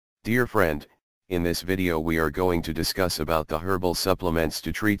Dear friend, in this video we are going to discuss about the herbal supplements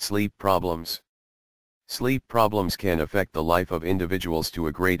to treat sleep problems. Sleep problems can affect the life of individuals to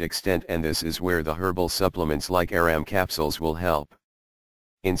a great extent, and this is where the herbal supplements like Aaram capsules will help.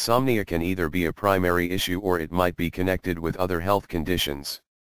 Insomnia can either be a primary issue or it might be connected with other health conditions.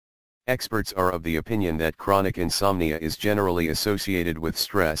 Experts are of the opinion that chronic insomnia is generally associated with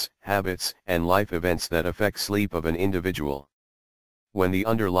stress, habits, and life events that affect sleep of an individual. When the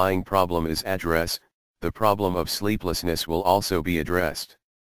underlying problem is addressed, the problem of sleeplessness will also be addressed.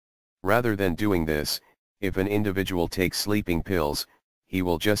 Rather than doing this, if an individual takes sleeping pills, he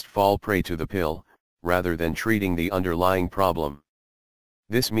will just fall prey to the pill, rather than treating the underlying problem.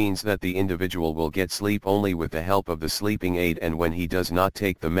 This means that the individual will get sleep only with the help of the sleeping aid, and when he does not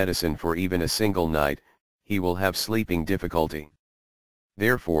take the medicine for even a single night, he will have sleeping difficulty.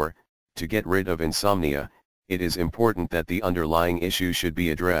 Therefore, to get rid of insomnia, it is important that the underlying issue should be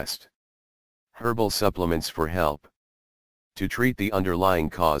addressed. Herbal supplements for help. To treat the underlying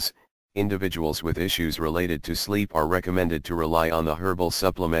cause, individuals with issues related to sleep are recommended to rely on the herbal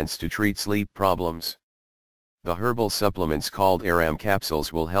supplements to treat sleep problems. The herbal supplements called Aaram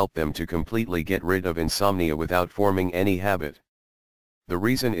capsules will help them to completely get rid of insomnia without forming any habit. The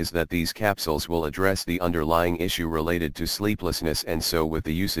reason is that these capsules will address the underlying issue related to sleeplessness, and so with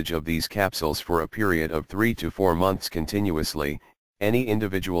the usage of these capsules for a period of 3 to 4 months continuously, any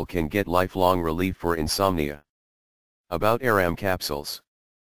individual can get lifelong relief for insomnia. About Aaram capsules.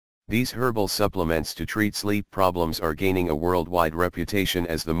 These herbal supplements to treat sleep problems are gaining a worldwide reputation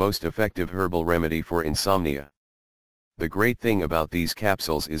as the most effective herbal remedy for insomnia. The great thing about these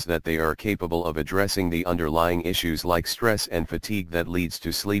capsules is that they are capable of addressing the underlying issues like stress and fatigue that leads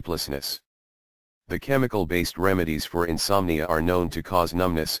to sleeplessness. The chemical-based remedies for insomnia are known to cause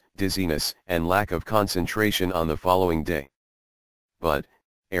numbness, dizziness, and lack of concentration on the following day. But,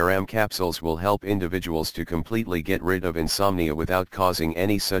 Aaram capsules will help individuals to completely get rid of insomnia without causing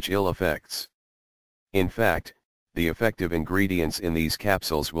any such ill effects. In fact, the effective ingredients in these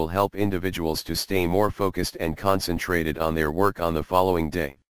capsules will help individuals to stay more focused and concentrated on their work on the following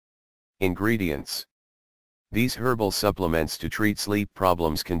day. Ingredients. These herbal supplements to treat sleep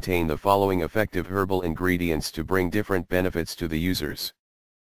problems contain the following effective herbal ingredients to bring different benefits to the users.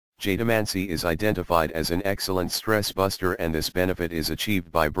 Jadamancy is identified as an excellent stress buster, and this benefit is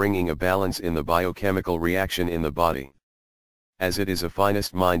achieved by bringing a balance in the biochemical reaction in the body. As it is a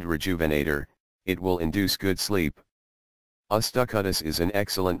finest mind rejuvenator, it will induce good sleep. Ustucutus is an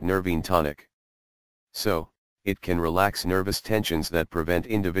excellent nervine tonic. So, it can relax nervous tensions that prevent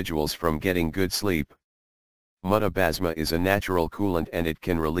individuals from getting good sleep. Mutabasma is a natural coolant, and it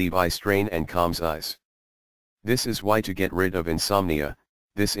can relieve eye strain and calms eyes. This is why to get rid of insomnia,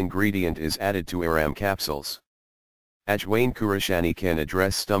 this ingredient is added to Aaram capsules. Ajwain Kurashani can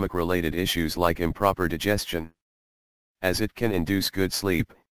address stomach-related issues like improper digestion. As it can induce good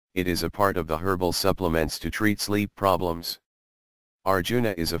sleep, it is a part of the herbal supplements to treat sleep problems.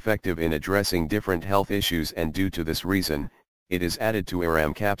 Arjuna is effective in addressing different health issues, and due to this reason, it is added to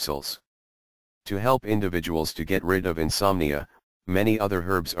Aaram capsules. To help individuals to get rid of insomnia, many other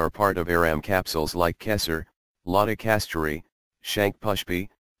herbs are part of Aaram capsules like Kesar, Lata Kasturi, Shankpushpi,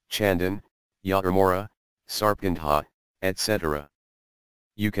 Chandan, Yaramora, Sarpgandha, etc.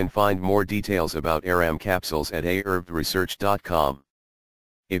 You can find more details about Aaram capsules at aherbresearch.com.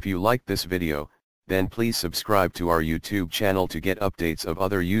 If you liked this video, then please subscribe to our YouTube channel to get updates of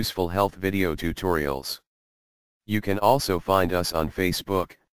other useful health video tutorials. You can also find us on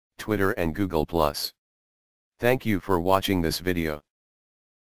Facebook, Twitter and Google+. Thank you for watching this video.